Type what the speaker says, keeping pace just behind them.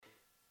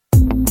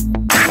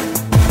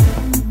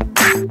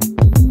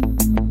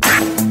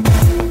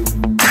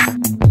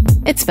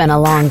been a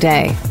long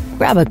day.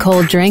 Grab a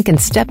cold drink and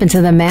step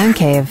into the Man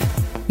Cave.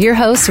 Your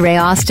hosts, Ray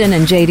Austin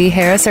and JD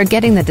Harris, are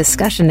getting the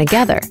discussion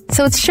together,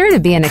 so it's sure to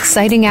be an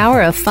exciting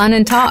hour of fun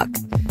and talk.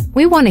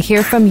 We want to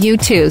hear from you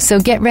too, so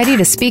get ready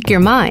to speak your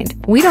mind.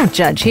 We don't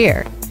judge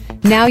here.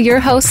 Now your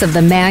hosts of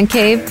the Man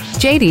Cave,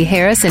 JD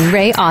Harris and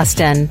Ray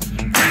Austin.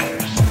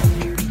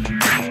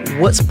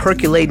 What's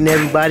percolating,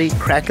 everybody?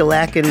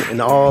 Crack-a-lacking and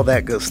all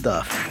that good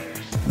stuff.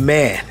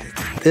 Man,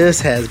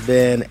 this has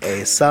been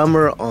a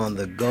summer on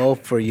the go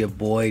for your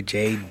boy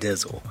Jay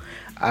Dizzle.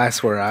 I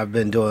swear I've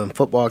been doing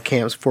football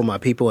camps for my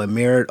people in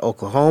Merritt,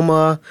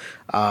 Oklahoma,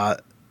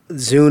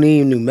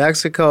 Zuni, New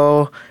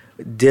Mexico.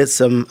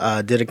 Did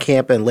a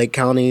camp in Lake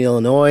County,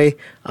 Illinois,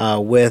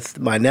 with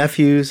my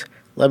nephews.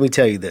 Let me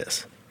tell you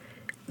this.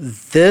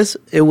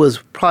 It was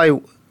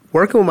probably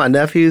working with my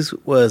nephews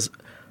was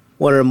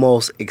one of the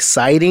most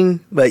exciting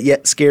but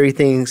yet scary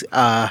things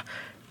I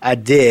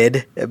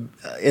did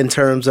in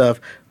terms of,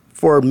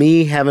 for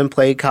me, having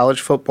played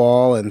college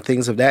football and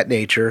things of that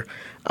nature.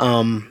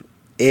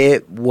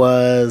 It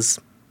was,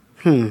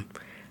 I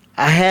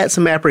had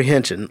some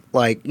apprehension,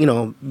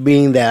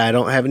 being that I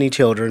don't have any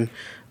children.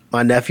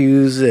 My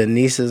nephews and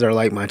nieces are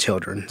like my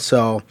children.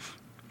 So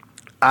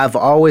I've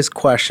always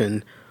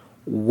questioned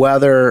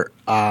whether,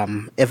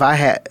 if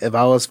I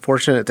was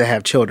fortunate to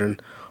have children,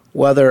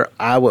 whether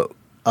I would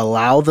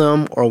allow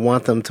them or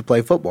want them to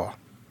play football.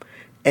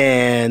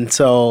 And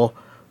so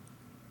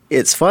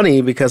it's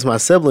funny because my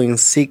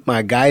siblings seek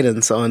my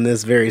guidance on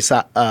this very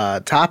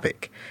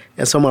topic.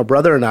 And so my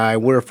brother and I,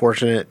 we're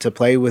fortunate to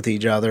play with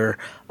each other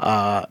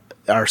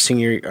his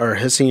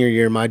senior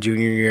year, my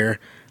junior year,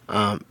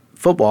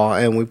 football.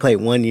 And we played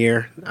 1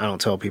 year. I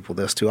don't tell people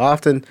this too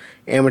often.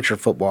 Amateur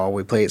football.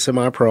 We played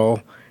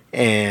semi-pro.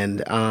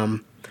 And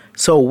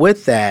so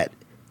with that,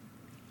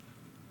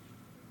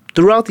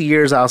 throughout the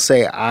years, I'll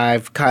say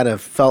I've kind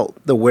of felt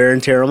the wear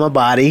and tear on my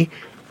body.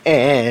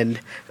 And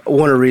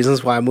one of the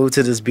reasons why I moved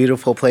to this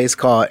beautiful place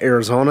called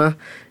Arizona.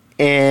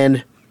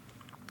 And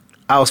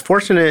I was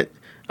fortunate.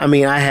 I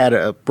mean, I had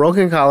a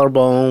broken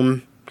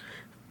collarbone,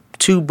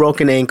 2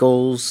 broken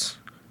ankles,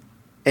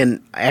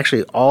 and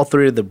actually all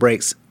 3 of the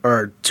breaks,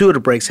 or 2 of the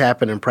breaks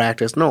happened in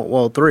practice. No,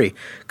 well, 3,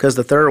 because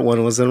the third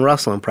one was in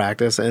wrestling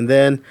practice. And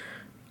then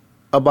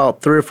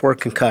about 3 or 4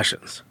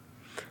 concussions.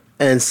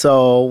 And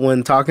so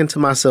when talking to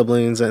my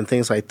siblings and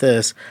things like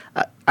this,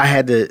 I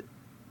had to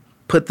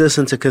put this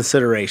into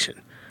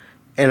consideration.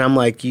 And I'm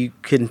like, you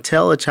can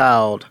tell a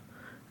child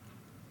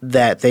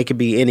that they could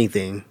be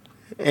anything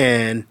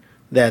and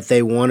that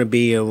they want to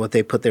be and what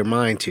they put their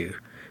mind to.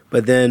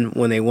 But then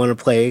when they want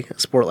to play a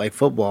sport like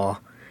football,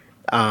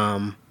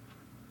 I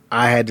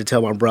had to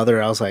tell my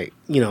brother, I was like,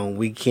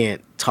 we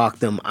can't talk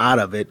them out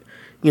of it.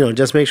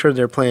 Just make sure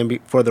they're playing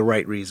for the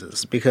right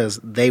reasons, because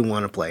they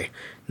want to play,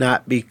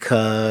 not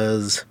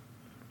because,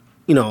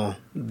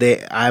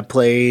 I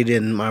played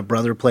and my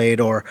brother played,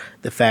 or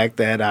the fact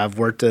that I've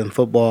worked in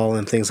football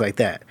and things like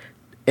that.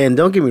 And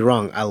don't get me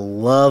wrong, I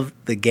love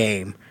the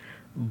game,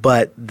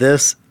 but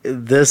this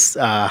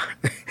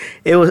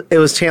it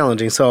was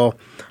challenging. So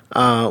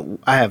I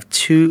have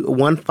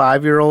one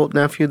 5-year-old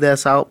nephew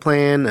that's out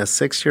playing, a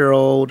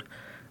 6-year-old,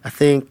 I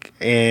think,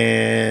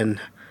 and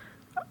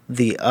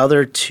the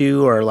other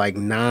 2 are like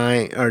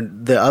 9, or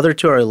the other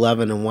 2 are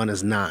 11 and 1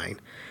 is 9.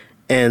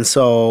 And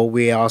so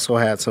we also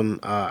had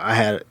I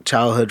had a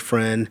childhood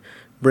friend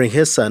bring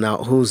his son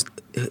out, who's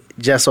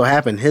just so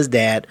happened his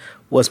dad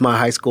was my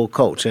high school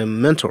coach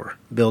and mentor,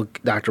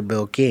 Dr.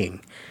 Bill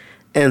King.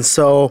 And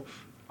so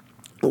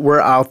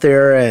we're out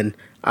there, and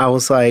I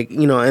was like,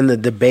 and the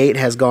debate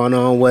has gone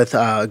on with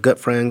a good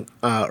friend,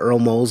 Earl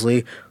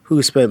Mosley,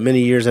 who spent many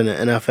years in the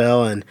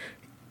NFL, and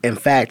in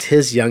fact,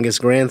 his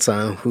youngest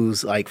grandson,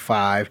 who's like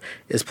 5,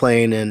 is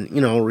playing and,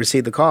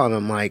 received the call. And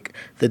I'm like,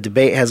 the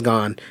debate has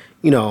gone,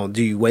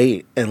 do you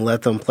wait and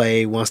let them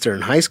play once they're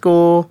in high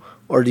school,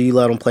 or do you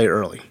let them play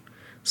early?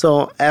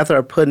 So after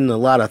I put in a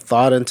lot of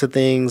thought into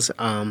things,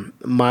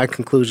 my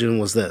conclusion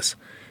was this,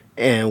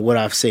 and what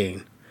I've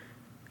seen.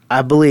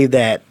 I believe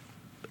that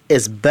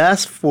it's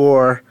best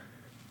for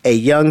a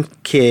young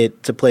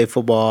kid to play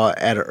football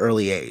at an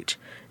early age.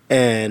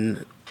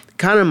 And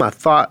kind of my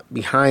thought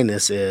behind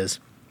this is,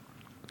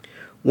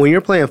 when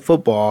you're playing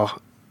football,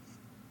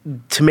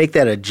 to make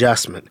that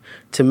adjustment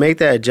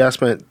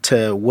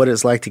to what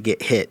it's like to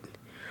get hit,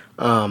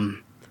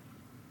 you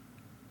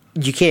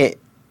can't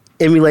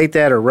emulate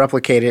that or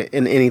replicate it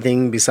in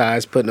anything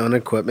besides putting on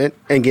equipment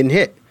and getting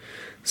hit.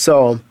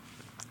 So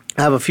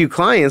I have a few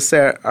clients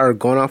that are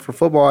going out for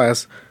football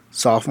as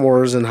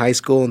sophomores in high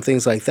school and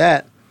things like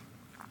that,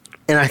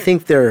 and I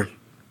think their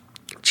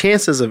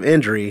chances of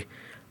injury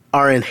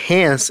are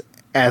enhanced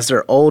as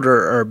they're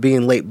older or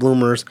being late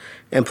bloomers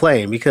and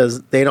playing, because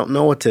they don't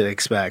know what to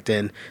expect,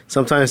 and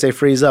sometimes they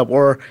freeze up,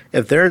 or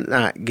if they're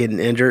not getting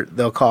injured,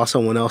 they'll call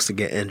someone else to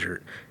get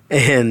injured.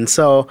 And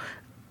so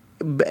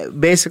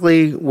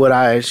basically what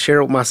I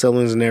share with my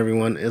siblings and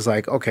everyone is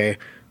like, okay,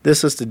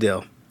 this is the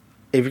deal.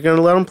 If you're going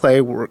to let them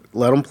play,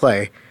 let them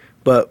play,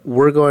 but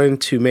we're going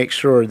to make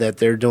sure that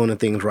they're doing the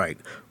things right.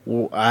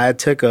 I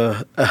took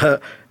a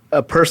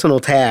a personal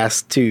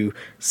task to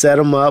set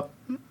them up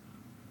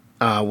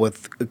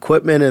with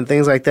equipment and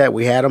things like that.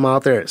 We had them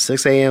out there at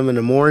 6 a.m. in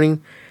the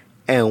morning,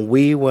 and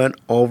we went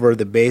over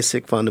the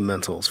basic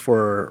fundamentals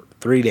for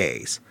 3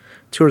 days,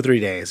 2 or 3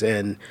 days.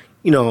 And,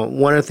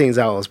 one of the things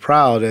I was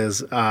proud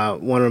is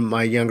one of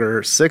my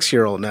younger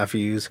 6-year-old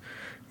nephews,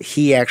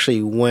 he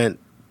actually went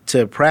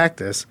to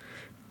practice,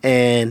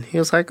 and he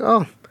was like,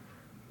 oh,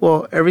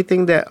 well,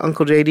 everything that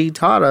Uncle JD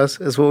taught us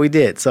is what we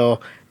did.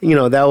 So,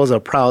 that was a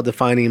proud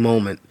defining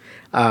moment.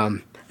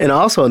 And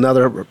also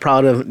another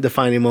proud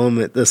defining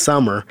moment this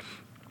summer,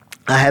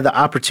 I had the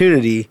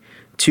opportunity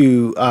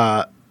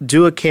to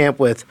do a camp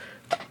with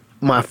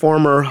my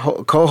former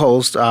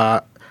co-host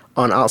on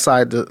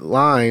Outside the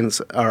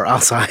Lines, or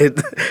outside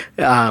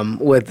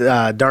with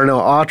Darnell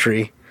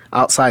Autry.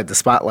 Outside the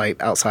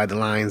Spotlight, Outside the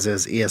Lines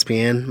is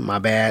ESPN. My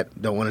bad.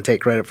 Don't want to take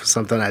credit for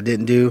something I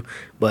didn't do.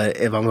 But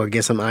if I'm going to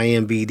get some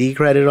IMBD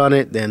credit on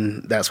it,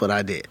 then that's what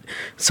I did.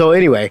 So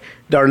anyway,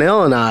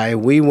 Darnell and I,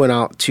 we went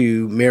out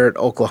to Merritt,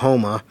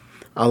 Oklahoma,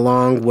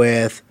 along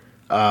with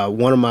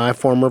one of my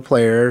former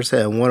players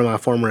and one of my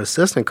former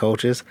assistant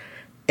coaches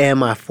and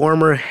my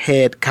former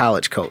head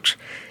college coach.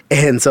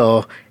 And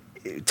so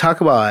talk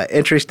about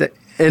an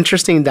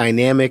interesting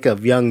dynamic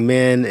of young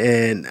men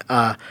and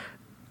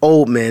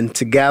old men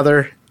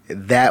together.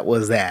 That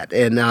was that.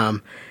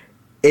 And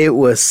it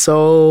was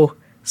so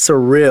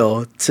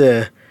surreal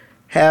to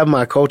have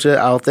my coach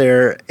out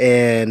there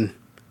and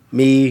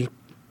me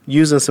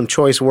using some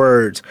choice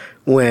words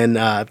when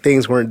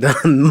things weren't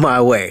done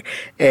my way.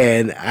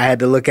 And I had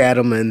to look at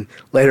him, and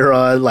later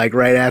on, like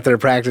right after the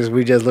practice,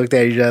 we just looked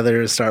at each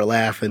other and started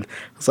laughing.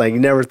 It's like, you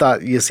never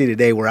thought you'd see the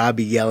day where I'd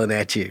be yelling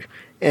at you.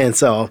 And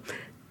so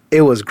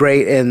it was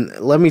great. And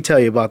let me tell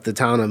you about the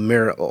town of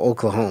Merritt,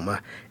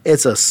 Oklahoma.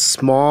 It's a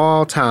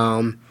small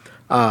town.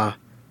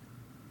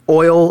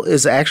 Oil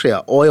is actually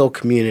an oil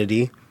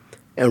community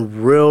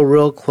and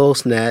real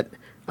close-knit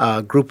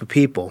group of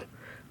people.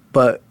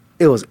 But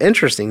it was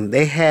interesting.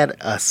 They had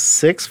a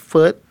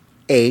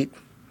 6'8",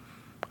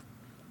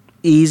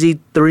 easy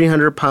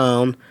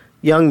 300-pound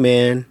young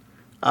man,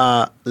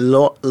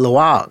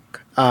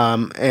 Loak.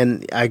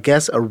 And I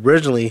guess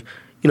originally,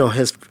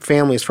 his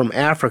family's from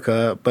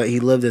Africa, but he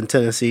lived in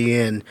Tennessee,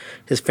 and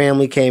his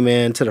family came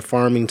in to the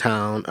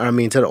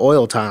to the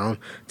oil town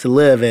to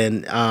live.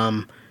 And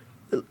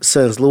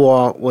since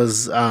Luau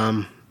was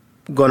going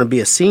to be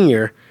a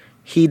senior,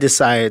 he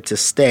decided to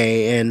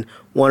stay, and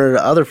one of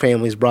the other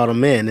families brought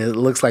him in. It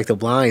looks like The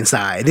Blind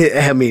Side.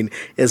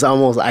 It's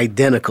almost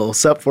identical,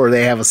 except for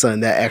they have a son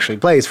that actually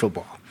plays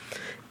football.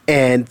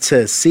 And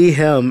to see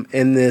him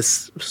in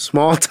this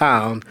small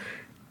town,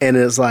 and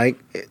it's like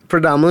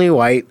predominantly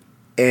white,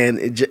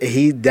 and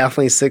he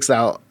definitely sticks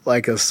out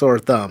like a sore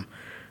thumb.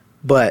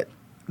 But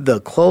the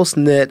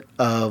close-knit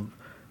of,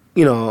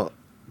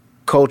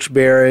 Coach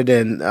Barrett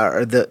and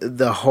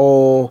the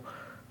whole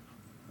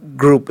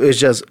group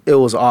it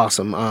was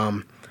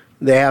awesome.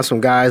 They have some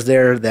guys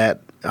there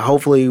that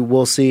hopefully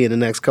we'll see in the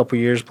next couple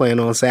of years playing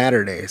on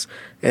Saturdays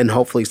and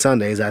hopefully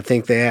Sundays. I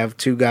think they have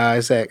 2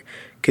 guys that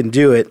can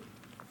do it.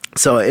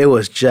 So it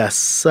was just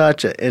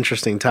such an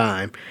interesting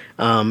time,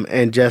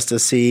 and just to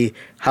see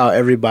how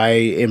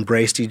everybody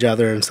embraced each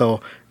other. And so,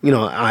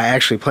 I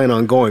actually plan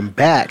on going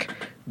back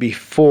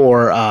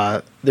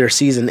before their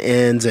season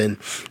ends and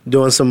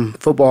doing some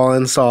football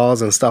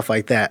installs and stuff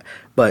like that.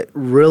 But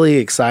really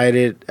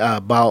excited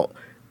about,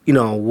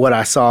 what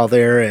I saw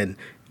there. And,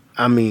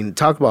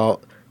 talk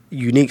about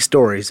unique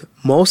stories.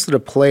 Most of the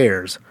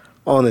players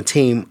on the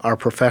team are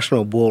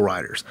professional bull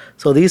riders.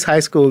 So these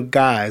high school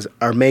guys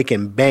are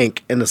making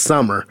bank in the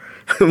summer,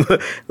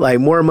 like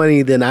more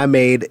money than I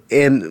made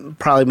in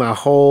probably my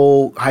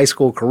whole high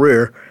school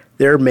career.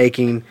 They're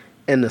making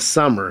in the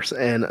summers.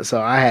 And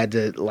so I had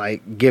to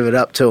give it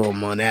up to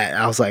them on that.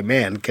 I was like,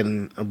 man,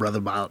 can a brother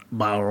borrow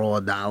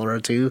 $1 or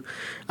 $2?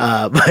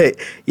 But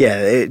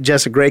yeah,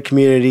 just a great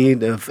community.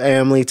 The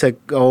family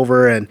took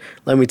over, and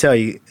let me tell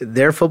you,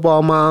 their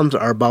football moms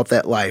are about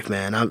that life,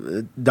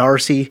 man.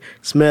 Darcy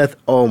Smith,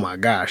 oh my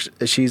gosh,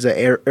 she's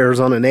an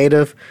Arizona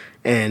native,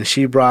 and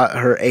she brought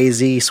her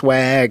AZ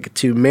swag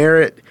to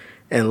Merritt.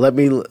 And let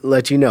me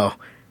let you know,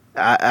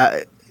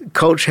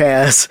 Coach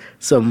has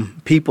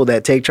some people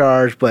that take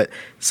charge, but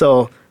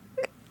so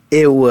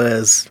it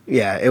was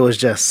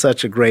just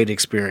such a great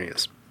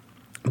experience.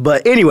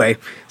 But anyway,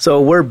 so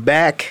we're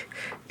back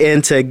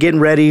into getting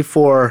ready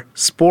for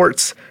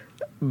sports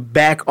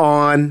back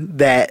on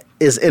that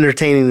is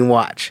entertaining to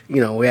watch.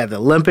 We have the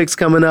Olympics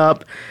coming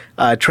up.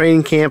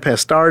 Training camp has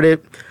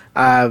started.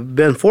 I've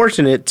been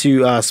fortunate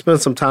to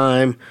spend some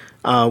time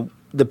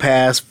the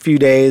past few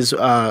days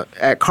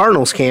at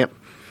Cardinals camp,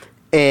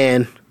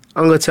 and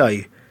I'm going to tell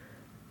you,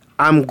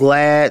 I'm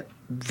glad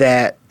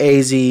that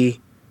AZ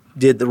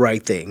did the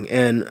right thing.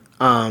 And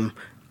I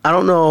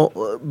don't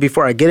know,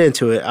 before I get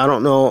into it, I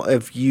don't know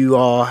if you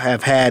all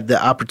have had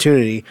the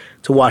opportunity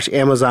to watch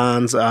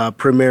Amazon's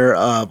premiere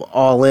of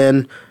All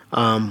In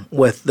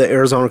with the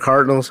Arizona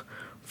Cardinals.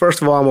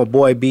 First of all, my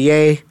boy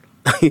B.A.,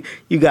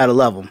 you got to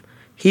love him.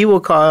 He will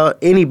call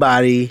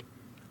anybody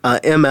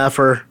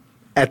MFer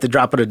at the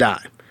drop of the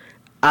dime.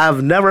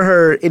 I've never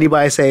heard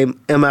anybody say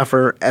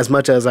MFer as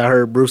much as I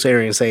heard Bruce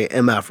Arians say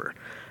MFer.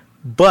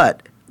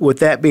 But with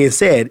that being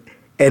said,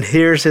 and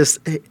here's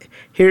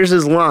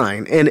his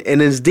line, and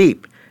it's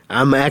deep.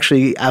 I've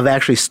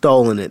actually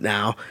stolen it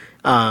now.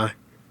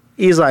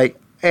 He's like,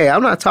 hey,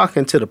 I'm not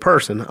talking to the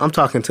person. I'm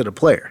talking to the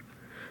player.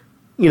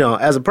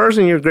 As a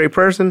person, you're a great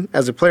person.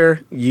 As a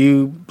player,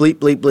 you bleep,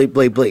 bleep, bleep,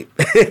 bleep, bleep.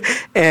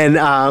 And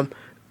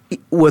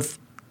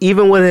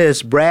even with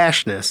his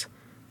brashness,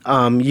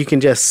 you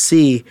can just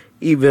see,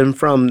 even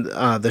from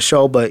the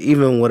show, but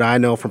even what I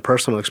know from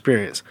personal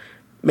experience,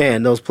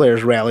 man, those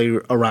players rally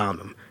around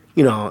him.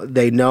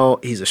 They know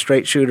he's a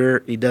straight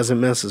shooter. He doesn't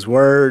miss his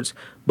words,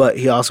 but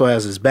he also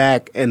has his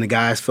back, and the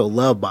guys feel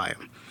loved by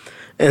him.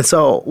 And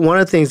so one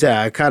of the things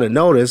that I kind of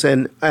noticed,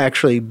 and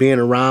actually being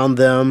around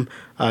them,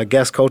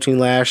 guest coaching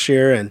last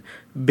year and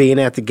being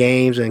at the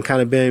games and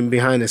kind of being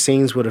behind the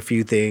scenes with a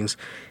few things,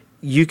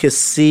 you could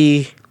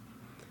see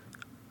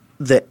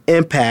the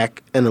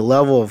impact and the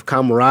level of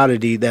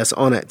camaraderie that's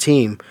on that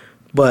team.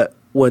 But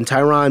when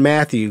Tyrann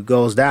Mathieu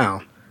goes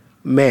down,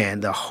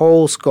 man, the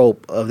whole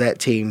scope of that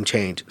team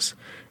changes.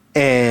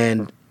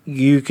 And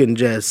you can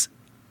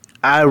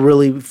I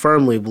really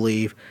firmly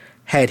believe,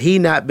 had he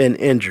not been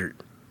injured,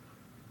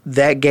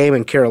 that game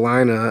in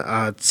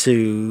Carolina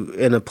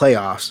in the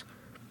playoffs,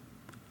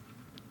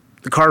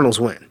 the Cardinals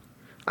win.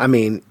 I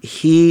mean,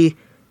 he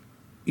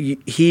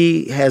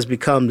has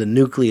become the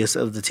nucleus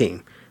of the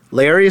team.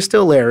 Larry is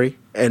still Larry,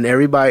 and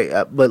everybody,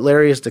 but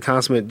Larry is the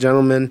consummate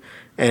gentleman,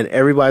 and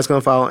everybody's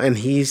going to follow, and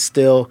he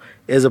still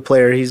is a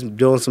player. He's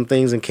doing some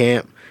things in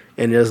camp,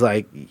 and just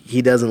like,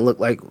 he doesn't look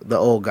like the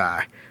old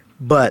guy.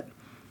 But,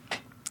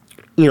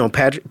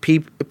 Patrick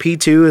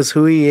P2 is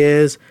who he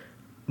is,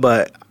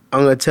 but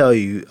I'm going to tell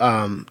you,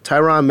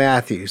 Tyrann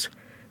Mathieu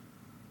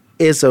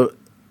is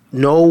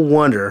no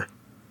wonder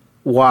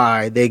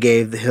why they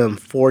gave him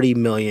 $40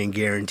 million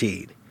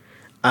guaranteed.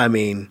 I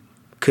mean,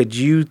 could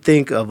you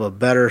think of a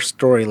better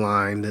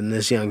storyline than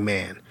this young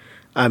man?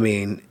 I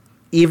mean,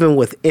 even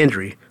with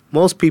injury,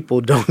 most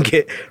people don't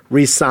get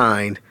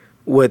re-signed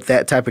with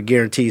that type of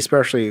guarantee,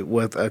 especially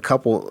with a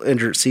couple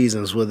injured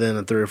seasons within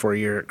a 3 or 4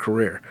 year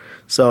career.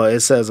 So it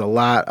says a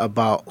lot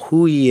about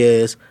who he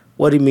is,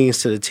 what he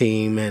means to the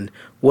team, and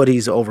what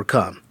he's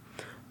overcome.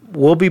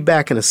 We'll be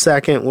back in a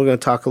second. We're going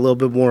to talk a little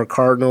bit more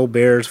Cardinal,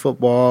 Bears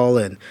football,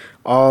 and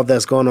all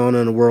that's going on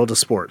in the world of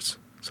sports.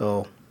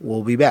 So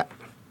we'll be back.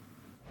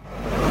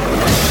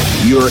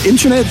 Your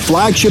internet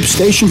flagship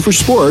station for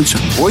sports,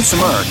 Voice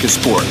America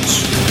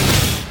Sports.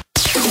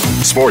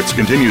 Sports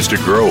continues to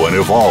grow and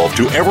evolve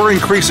to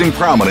ever-increasing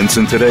prominence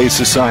in today's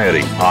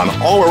society. On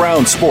All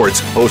Around Sports,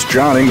 host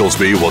John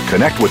Inglesby will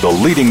connect with the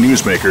leading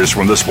newsmakers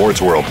from the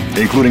sports world,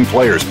 including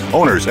players,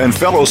 owners, and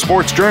fellow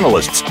sports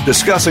journalists,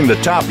 discussing the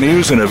top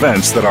news and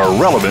events that are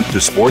relevant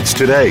to sports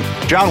today.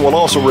 John will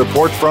also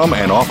report from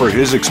and offer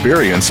his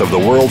experience of the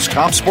world's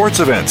top sports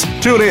events.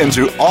 Tune in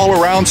to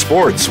All Around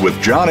Sports with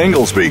John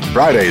Inglesby,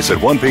 Fridays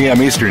at 1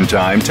 p.m. Eastern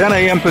Time, 10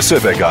 a.m.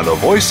 Pacific on the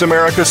Voice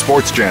America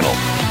Sports Channel.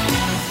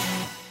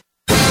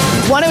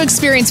 Want to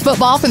experience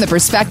football from the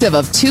perspective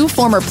of two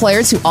former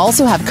players who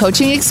also have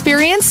coaching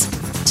experience?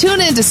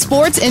 Tune in to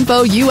Sports Info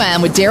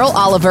UM with Daryl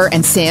Oliver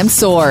and Sam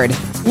Sword.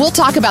 We'll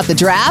talk about the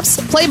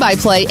drafts,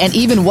 play-by-play, and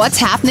even what's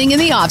happening in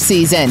the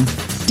offseason.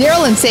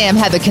 Daryl and Sam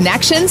have the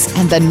connections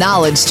and the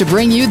knowledge to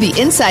bring you the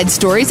inside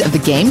stories of the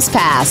game's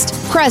past,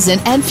 present,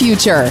 and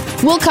future.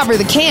 We'll cover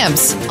the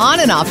camps,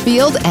 on and off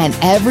field, and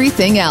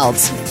everything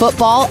else,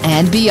 football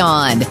and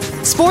beyond.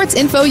 Sports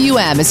Info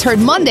UM is heard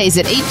Mondays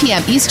at 8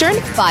 p.m.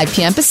 Eastern, 5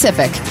 p.m.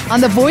 Pacific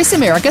on the Voice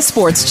America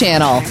Sports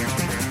Channel.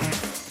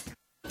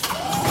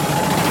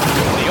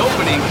 The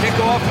opening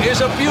kickoff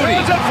is a beauty.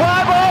 It's a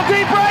fly ball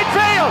deep right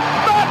field.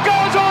 Back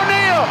goes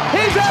O'Neal.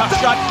 He's at the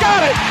shot.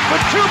 Got it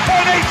with 2.8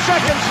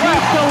 seconds left.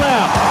 To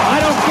left. I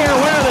don't care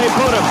where they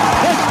put him.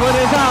 This one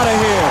is out of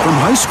here. From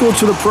high school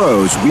to the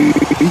pros, we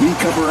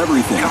cover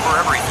everything.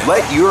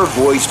 Let your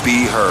voice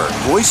be heard.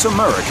 Voice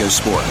America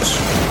Sports.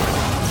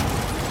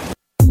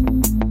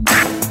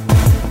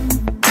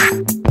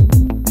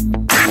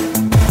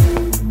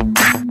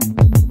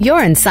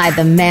 You're inside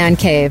the Man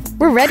Cave.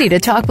 We're ready to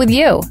talk with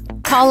you.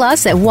 Call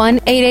us at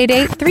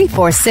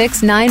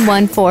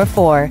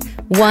 1-888-346-9144,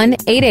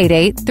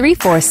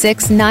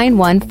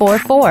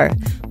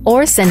 1-888-346-9144,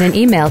 or send an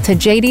email to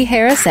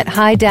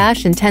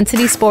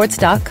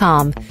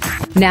jdharris@high-intensitysports.com.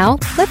 Now,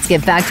 let's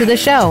get back to the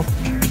show.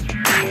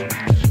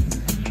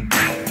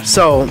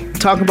 So,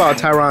 talk about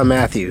Tyrann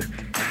Mathieu,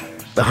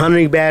 the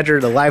honey badger,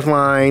 the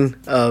lifeline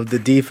of the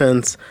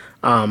defense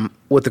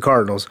with the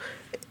Cardinals.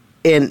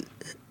 And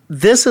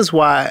this is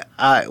why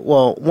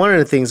one of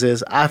the things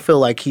is I feel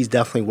like he's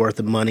definitely worth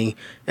the money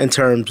in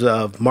terms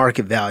of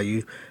market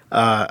value.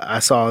 I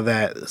saw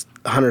that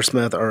Hunter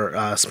Smith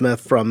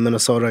Smith from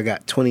Minnesota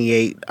got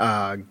 28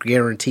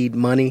 guaranteed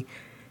money.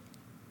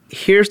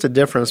 Here's the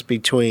difference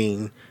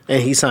between,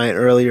 and he signed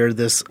earlier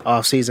this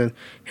offseason,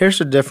 here's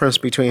the difference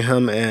between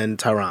him and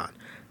Tyrann.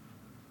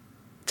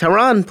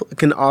 Tyrann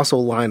can also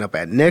line up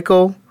at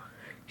nickel.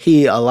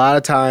 He a lot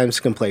of times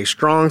can play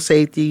strong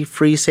safety,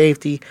 free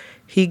safety.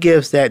 He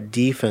gives that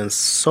defense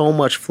so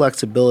much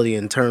flexibility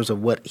in terms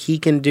of what he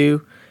can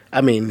do.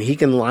 I mean, he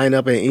can line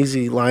up and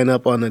easily line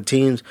up on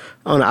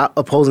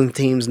opposing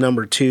team's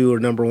number 2 or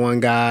number 1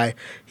 guy.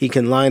 He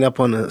can line up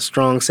on a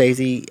strong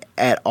safety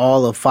at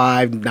all of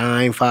 5'9",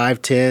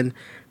 5'10",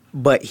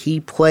 but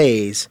he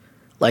plays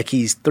like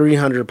he's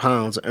 300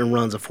 pounds and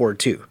runs a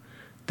 4.2.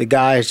 The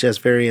guy is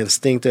just very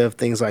instinctive,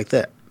 things like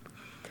that.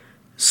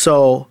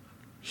 So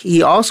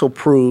he also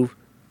proved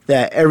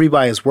that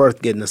everybody is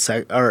worth getting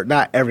or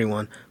not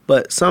everyone,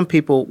 but some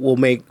people will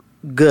make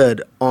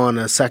good on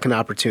a second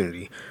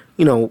opportunity.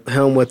 You know,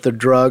 him with the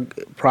drug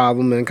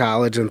problem in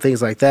college and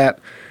things like that.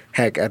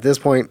 Heck, at this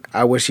point,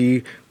 I wish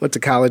he went to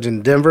college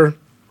in Denver.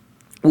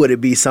 Would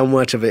it be so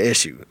much of an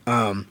issue?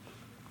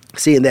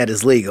 Seeing that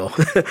is legal.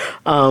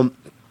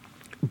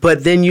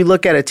 But then you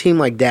look at a team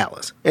like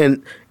Dallas,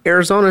 and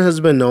Arizona has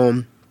been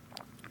known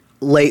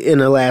late in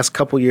the last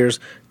couple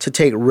years to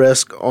take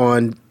risk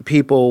on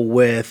people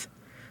with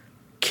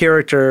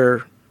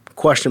character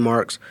question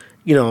marks.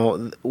 You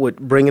know, with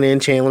bringing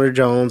in Chandler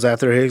Jones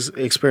after his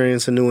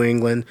experience in New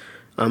England,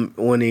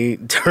 when he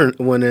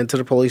went into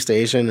the police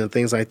station and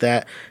things like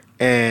that,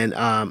 and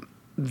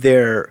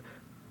their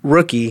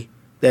rookie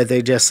that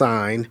they just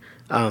signed,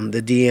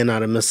 the DN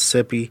out of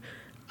Mississippi.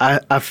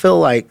 I feel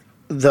like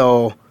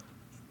though,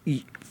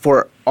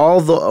 for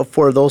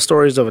those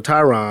stories of a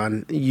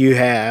Tyron, you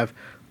have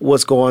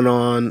what's going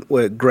on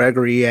with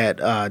Gregory at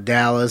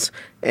Dallas,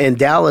 and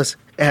Dallas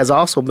has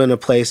also been a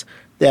place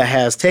that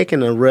has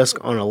taken a risk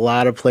on a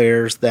lot of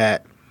players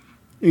that,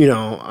 you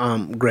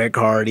know, Greg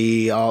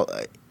Hardy,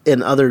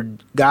 and other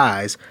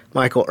guys,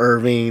 Michael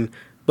Irving.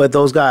 But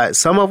those guys,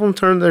 some of them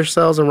turned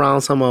themselves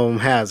around, some of them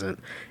hasn't.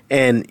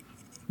 And,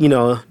 you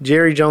know,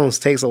 Jerry Jones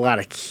takes a lot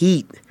of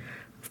heat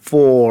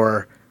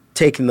for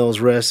taking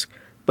those risks.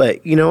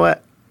 But you know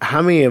what?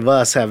 How many of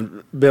us have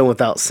been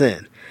without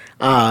sin?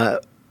 And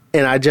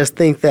I just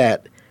think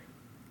that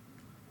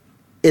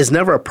it's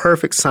never a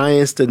perfect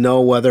science to know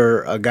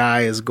whether a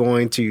guy is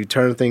going to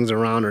turn things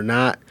around or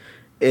not.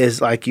 It's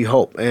like you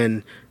hope.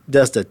 And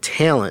does the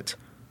talent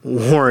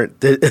warrant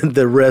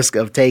the risk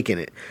of taking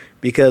it?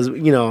 Because,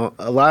 you know,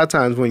 a lot of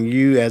times when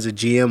you as a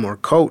GM or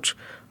coach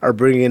are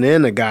bringing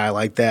in a guy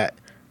like that,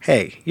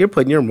 hey, you're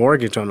putting your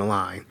mortgage on the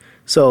line.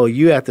 So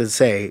you have to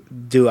say,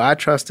 do I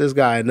trust this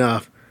guy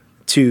enough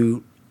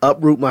to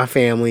uproot my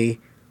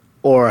family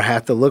or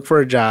have to look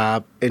for a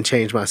job and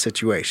change my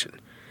situation?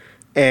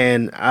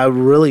 And I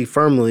really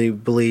firmly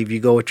believe you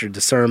go with your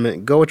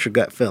discernment, go with your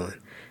gut feeling.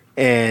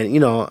 And, you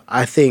know,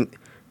 I think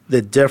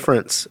the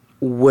difference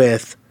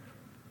with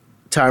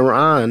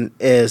Tyron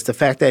is the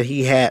fact that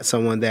he had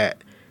someone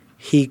that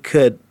he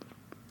could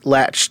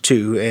latch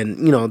to, and,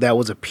 you know, that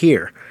was a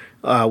peer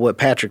with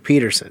Patrick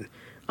Peterson.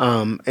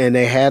 And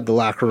they had the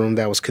locker room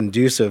that was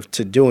conducive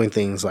to doing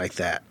things like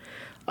that.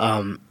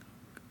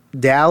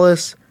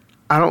 Dallas,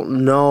 I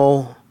don't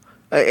know.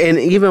 And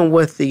even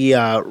with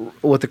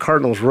the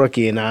Cardinals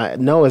rookie, and I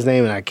know his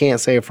name and I can't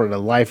say it for the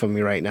life of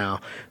me right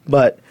now,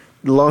 but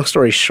long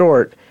story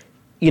short,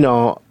 you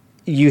know,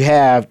 you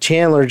have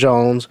Chandler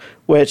Jones,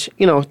 which,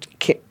 you know,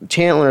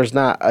 Chandler is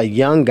not a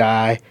young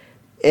guy,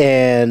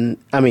 and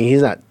I mean,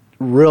 he's not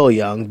real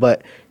young,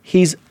 but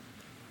he's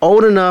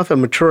old enough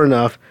and mature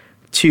enough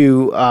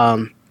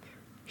to,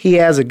 he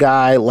has a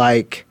guy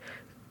like,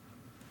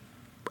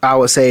 I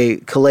would say,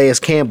 Calais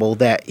Campbell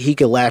that he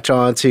could latch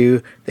on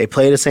to. They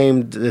play the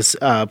same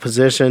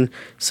position,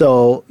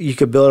 so you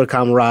could build a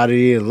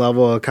camaraderie and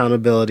level of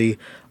accountability.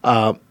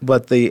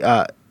 But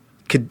the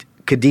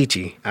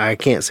Kadichi, I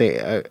can't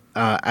say.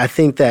 I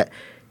think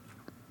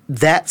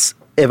that's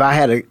if I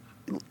had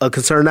a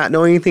concern not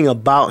knowing anything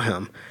about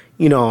him.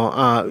 You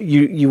know,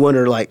 you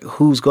wonder like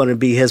who's going to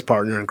be his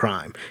partner in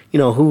crime. You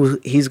know, who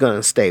he's going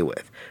to stay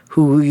with,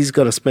 who he's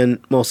going to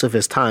spend most of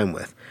his time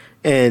with.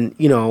 And,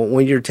 you know,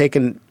 when you're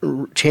taking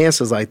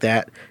chances like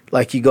that,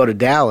 like you go to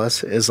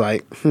Dallas, it's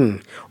like,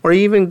 Or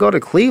even go to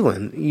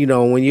Cleveland, you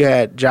know, when you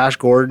had Josh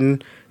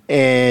Gordon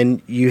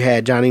and you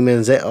had Johnny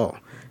Manziel.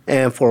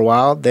 And for a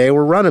while, they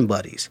were running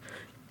buddies.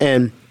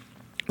 And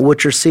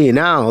what you're seeing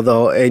now,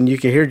 though, and you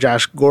can hear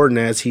Josh Gordon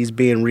as he's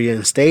being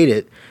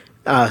reinstated,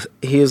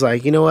 he was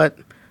like, you know what?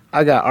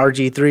 I got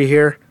RG3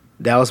 here.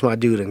 That was my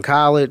dude in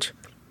college.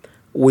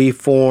 We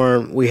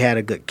had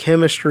a good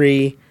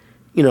chemistry.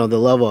 You know, the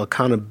level of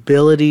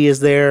accountability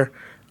is there.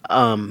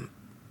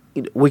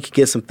 We could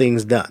get some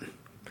things done.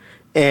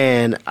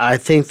 And I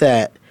think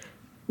that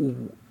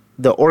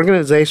the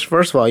organization,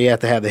 first of all, you have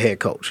to have the head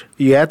coach.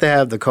 You have to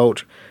have the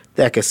coach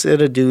that can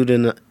sit a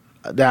dude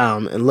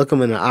down and look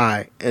him in the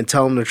eye and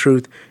tell him the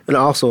truth, and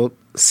also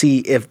see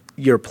if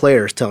your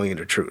player is telling you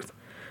the truth.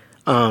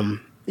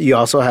 You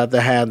also have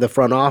to have the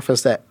front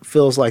office that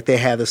feels like they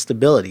have the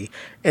stability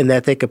and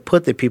that they could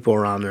put the people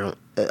around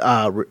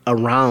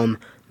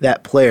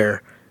that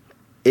player.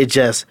 It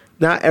just,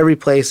 not every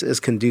place is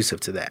conducive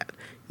to that.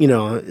 You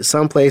know,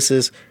 some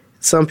places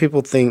some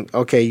people think,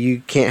 okay,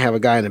 you can't have a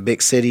guy in a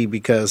big city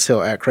because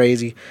he'll act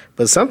crazy.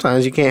 But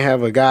sometimes you can't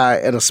have a guy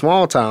in a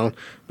small town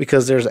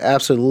because there's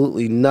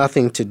absolutely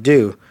nothing to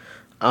do.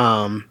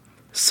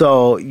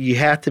 So you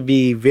have to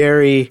be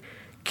very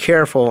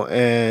careful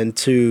and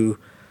to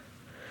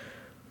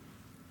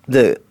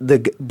the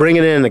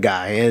bringing in a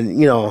guy, and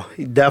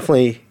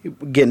definitely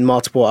getting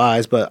multiple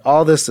eyes. But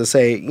all this to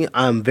say,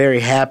 I'm very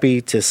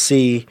happy to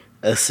see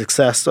a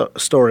success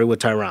story with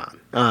Tyron.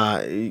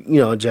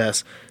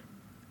 Just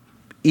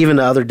even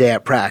the other day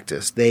at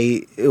practice,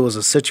 it was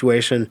a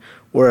situation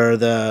where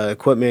the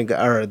equipment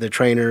or the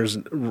trainers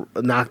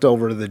knocked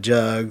over the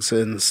jugs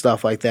and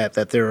stuff like that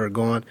they were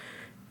going,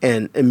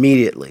 and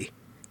immediately,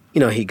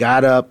 he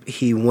got up,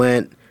 he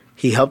went.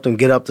 He helped him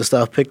get up the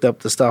stuff, picked up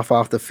the stuff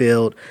off the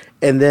field.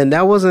 And then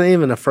that wasn't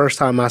even the first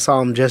time I saw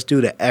him just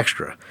do the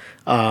extra.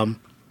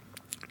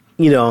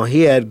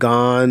 He had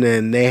gone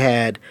and they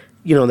had,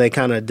 they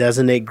kind of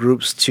designate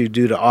groups to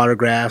do the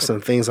autographs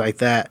and things like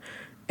that.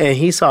 And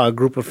he saw a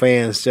group of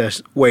fans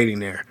just waiting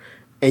there.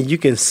 And you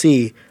can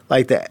see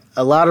like that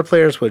a lot of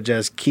players would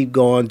just keep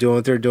going, doing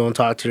what they're doing,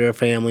 talk to their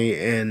family,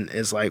 and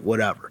it's like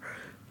whatever.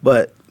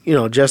 But,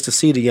 just to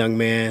see the young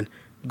man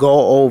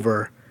go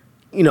over,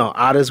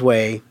 out his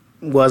way,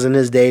 wasn't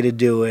his day to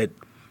do it,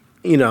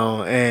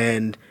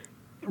 and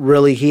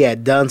really he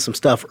had done some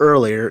stuff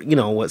earlier,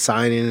 with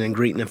signing and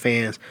greeting the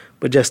fans,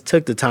 but just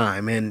took the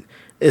time. And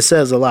it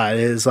says a lot.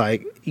 It's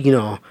like,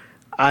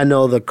 I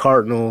know the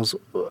Cardinals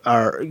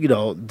are,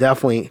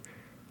 definitely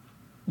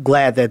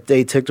glad that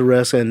they took the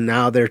risk, and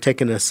now they're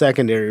taking a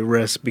secondary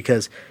risk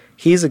because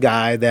he's a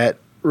guy that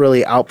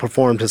really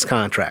outperformed his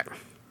contract.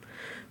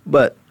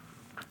 But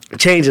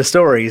change of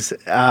stories,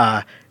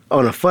 on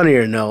a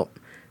funnier note,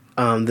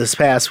 this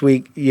past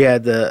week, you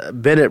had the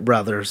Bennett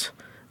brothers.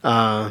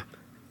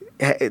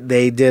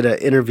 They did an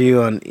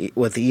interview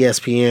with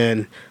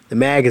ESPN, the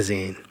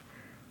magazine,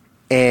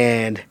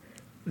 and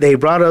they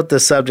brought up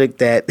the subject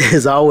that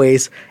is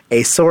always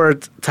a sore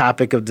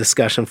topic of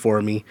discussion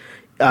for me,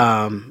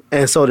 and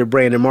so did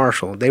Brandon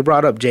Marshall. They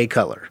brought up Jay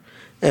Cutler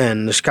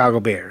and the Chicago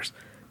Bears.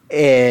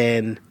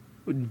 And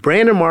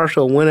Brandon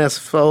Marshall went as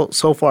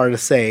so far to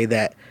say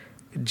that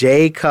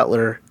Jay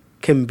Cutler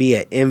can be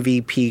an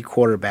MVP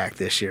quarterback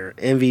this year,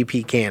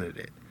 MVP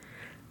candidate.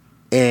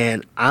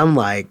 And I'm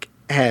like,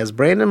 has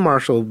Brandon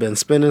Marshall been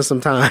spending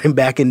some time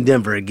back in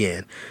Denver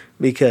again?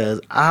 Because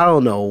I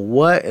don't know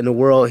what in the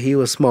world he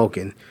was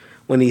smoking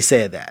when he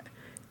said that.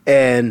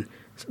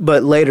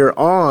 But later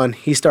on,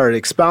 he started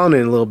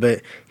expounding a little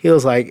bit. He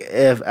was like,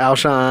 if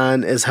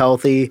Alshon is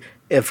healthy,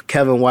 if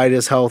Kevin White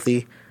is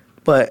healthy.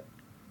 But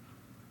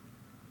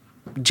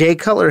Jay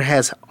Cutler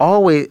has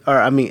always,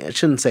 I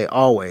shouldn't say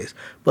always,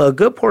 but a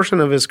good portion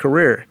of his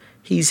career,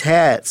 he's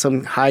had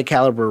some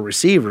high-caliber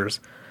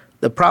receivers.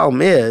 The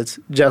problem is,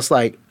 just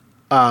like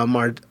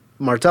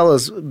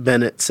Martellus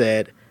Bennett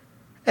said,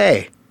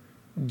 hey,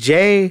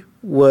 I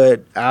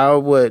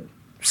would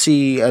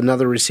see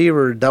another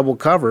receiver double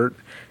covered,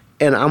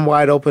 and I'm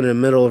wide open in the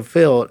middle of the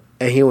field,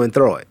 and he wouldn't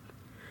throw it.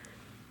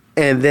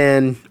 And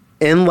then,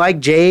 in like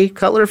Jay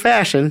Cutler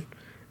fashion,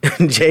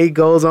 Jay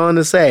goes on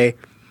to say,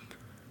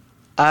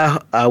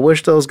 I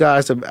wish those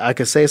guys, I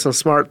could say some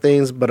smart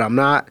things, but I'm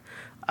not.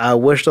 I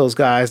wish those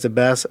guys the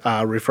best,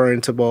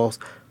 referring to both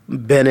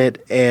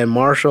Bennett and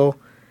Marshall.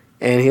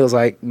 And he was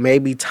like,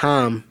 maybe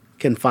Tom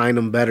can find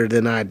them better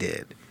than I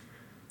did.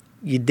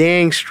 You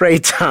dang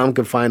straight Tom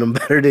can find them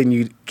better than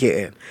you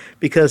can,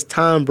 because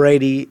Tom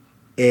Brady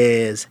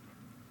is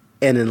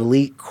an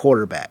elite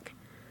quarterback.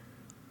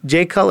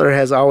 Jay Cutler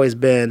has always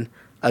been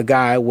a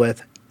guy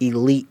with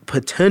elite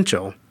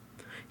potential.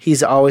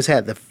 He's always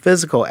had the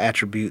physical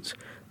attributes,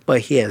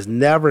 but he has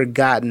never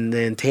gotten the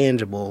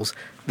intangibles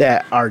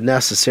that are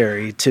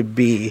necessary to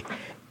be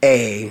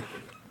a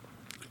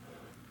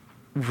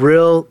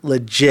real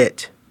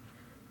legit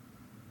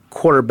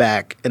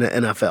quarterback in the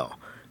NFL.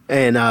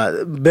 And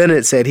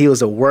Bennett said he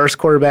was the worst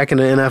quarterback in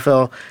the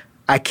NFL.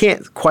 I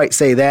can't quite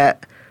say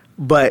that,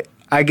 but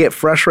I get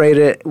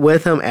frustrated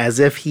with him as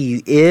if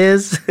he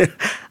is.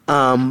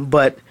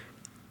 But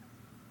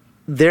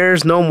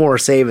there's no more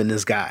saving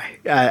this guy.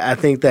 I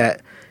think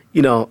that,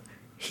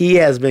 he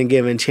has been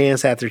given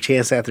chance after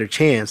chance after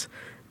chance,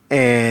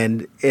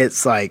 and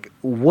it's like,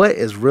 what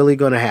is really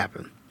going to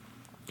happen?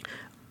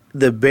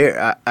 The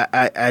Bear,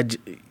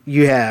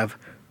 you have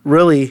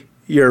really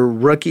your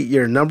rookie,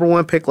 your number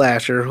one pick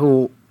last year,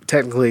 who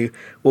technically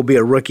will be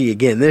a rookie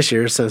again this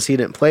year since he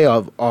didn't play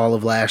all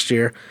of last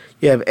year.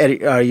 You have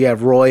you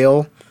have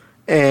Royal,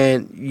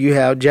 and you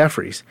have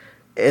Jeffries.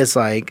 It's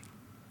like,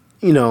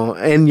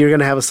 and you're going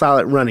to have a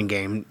solid running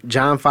game.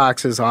 John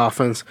Fox's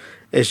offense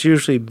is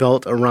usually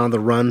built around the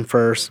run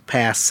first,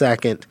 pass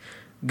second,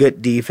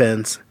 good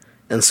defense,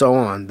 and so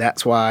on.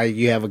 That's why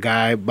you have a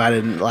guy by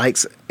the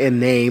likes and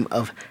name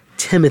of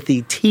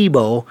Timothy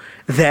Tebow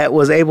that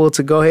was able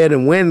to go ahead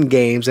and win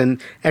games and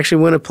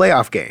actually win a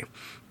playoff game.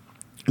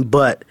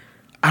 But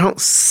I don't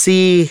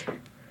see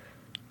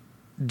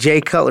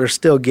Jay Cutler's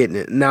still getting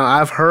it. Now,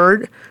 I've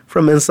heard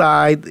from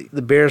inside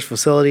the Bears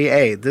facility,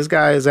 hey, this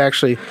guy is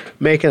actually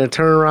making a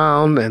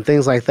turnaround and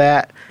things like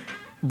that.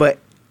 But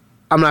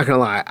I'm not going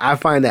to lie. I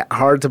find that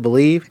hard to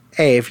believe.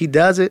 Hey, if he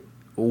does it,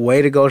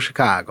 way to go,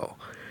 Chicago.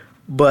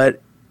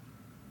 But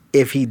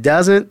if he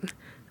doesn't,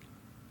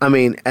 I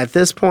mean, at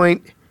this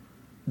point,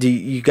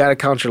 you got to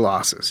count your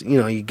losses. You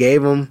know, you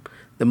gave him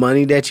the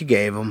money that you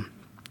gave him.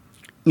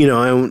 You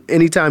know, and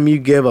anytime you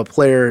give a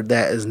player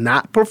that is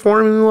not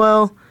performing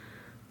well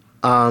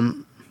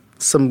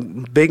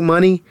some big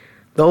money,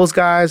 those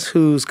guys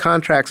whose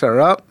contracts are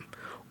up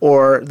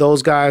or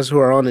those guys who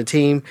are on the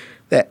team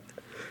that,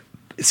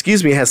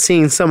 has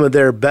seen some of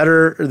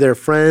their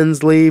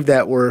friends leave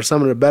that were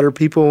some of the better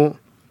people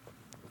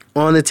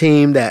on the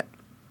team that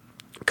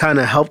kind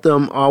of helped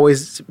them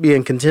always be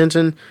in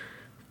contention,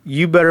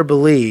 you better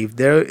believe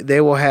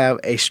they will have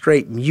a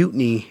straight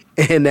mutiny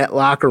in that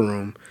locker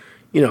room,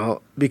 you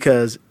know,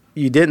 because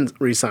you didn't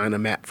re-sign a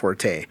Matt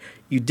Forte.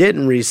 You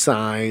didn't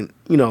re-sign,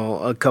 you know,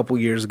 a couple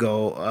years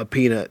ago,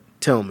 Peanut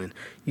Tillman.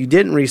 You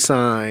didn't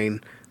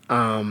re-sign,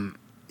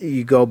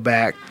 you go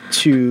back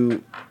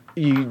to,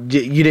 you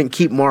didn't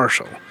keep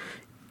Marshall.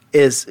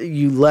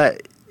 You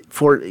let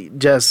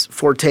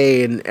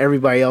Forte and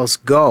everybody else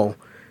go.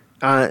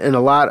 And a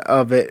lot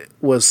of it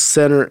was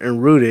centered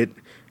and rooted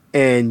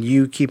in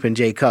you keeping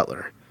Jay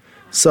Cutler.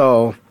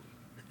 So,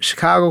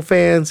 Chicago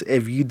fans,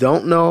 if you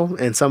don't know,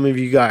 and some of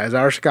you guys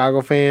are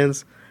Chicago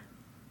fans,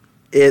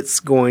 it's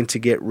going to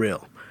get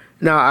real.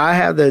 Now, I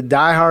have the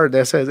diehard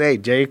that says, hey,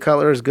 Jay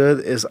Cutler is good.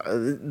 Is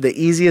the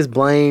easiest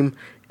blame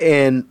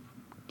in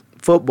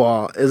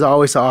football is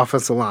always the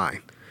offensive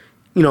line.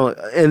 You know,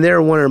 and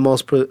they're one of the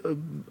most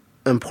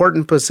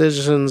important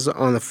positions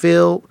on the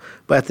field,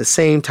 but at the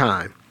same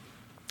time,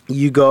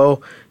 you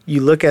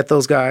look at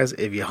those guys,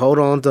 if you hold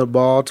on to the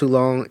ball too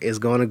long, it's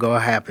going to go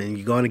happen.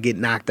 You're going to get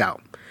knocked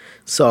out.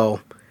 So,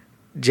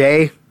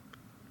 Jay,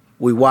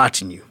 we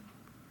watching you.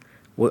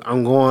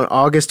 I'm going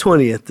August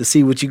 20th to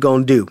see what you're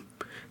going to do,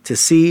 to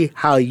see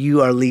how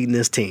you are leading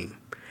this team.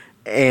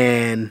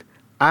 And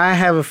I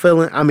have a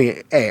feeling,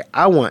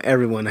 I want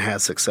everyone to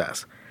have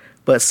success.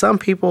 But some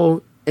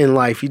people in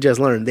life, you just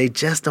learn, they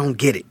just don't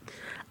get it.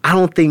 I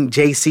don't think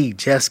JC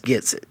just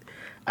gets it.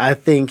 I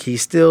think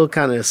he's still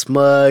kind of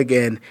smug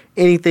and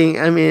anything.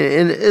 And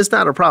it's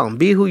not a problem.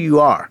 Be who you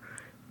are.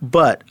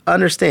 But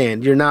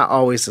understand, you're not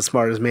always the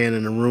smartest man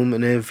in the room.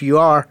 And if you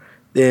are,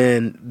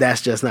 then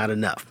that's just not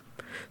enough.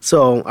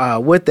 So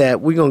with that,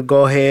 we're going to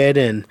go ahead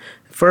and,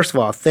 first of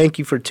all, thank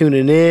you for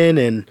tuning in.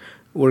 And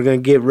we're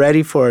going to get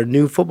ready for a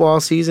new football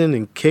season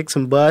and kick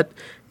some butt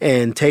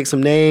and take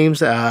some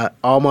names.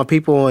 All my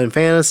people in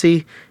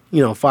fantasy,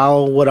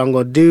 follow what I'm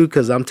going to do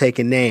because I'm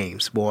taking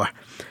names, boy.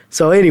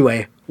 So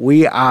anyway,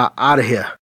 we are out of here.